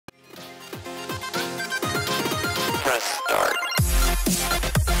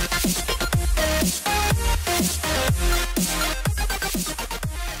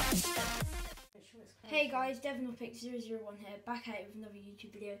guys, DevonOpic001 here, back at it with another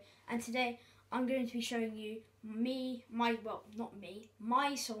YouTube video, and today I'm going to be showing you my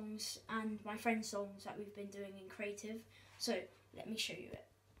songs and my friend's songs that we've been doing in creative. So let me show you it.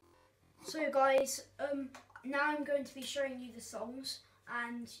 So guys, now I'm going to be showing you the songs,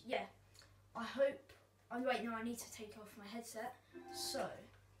 and yeah, I hope, wait, no, I need to take off my headset. So,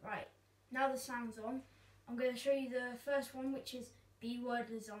 right, now the sound's on, I'm going to show you the first one, which is B-word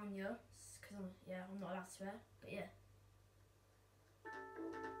lasagna. I'm not allowed to swear, but yeah.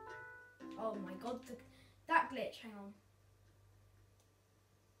 Oh my god, that glitch, hang on.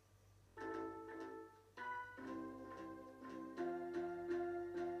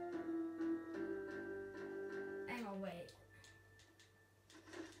 Hang on, wait.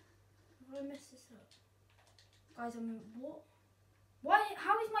 How did I mess this up? Guys, what? Why,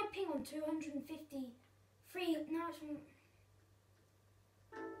 how is my ping on 253? Now it's on...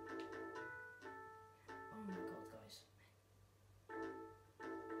 Oh my god, guys.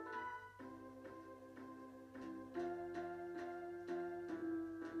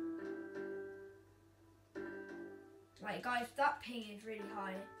 Right guys, that ping is really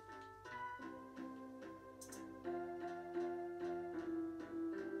high.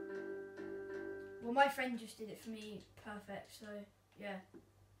 Well, my friend just did it for me perfect, so yeah.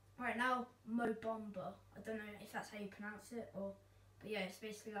 Right now, Mo Bamba. I don't know if that's how you pronounce it, or, but yeah, it's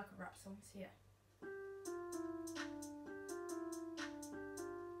basically like a rap song, so yeah.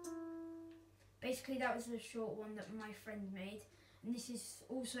 Basically, that was the short one that my friend made, and this is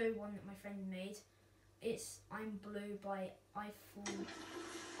also one that my friend made. It's I'm Blue by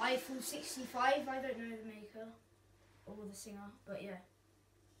Eiffel 65. I don't know the maker or the singer, but yeah.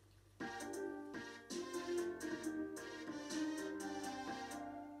 It's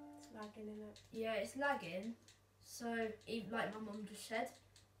lagging, isn't it? Yeah, it's lagging. So, like my mum just said.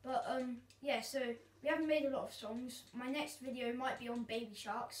 But yeah, so we haven't made a lot of songs. My next video might be on Baby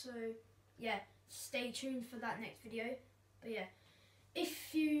Shark, so yeah, stay tuned for that next video. But yeah,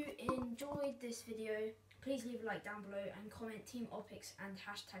 if you enjoyed this video, please leave a like down below and comment Team Opics and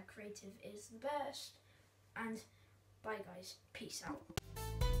 #creative is the best. And bye guys, peace out.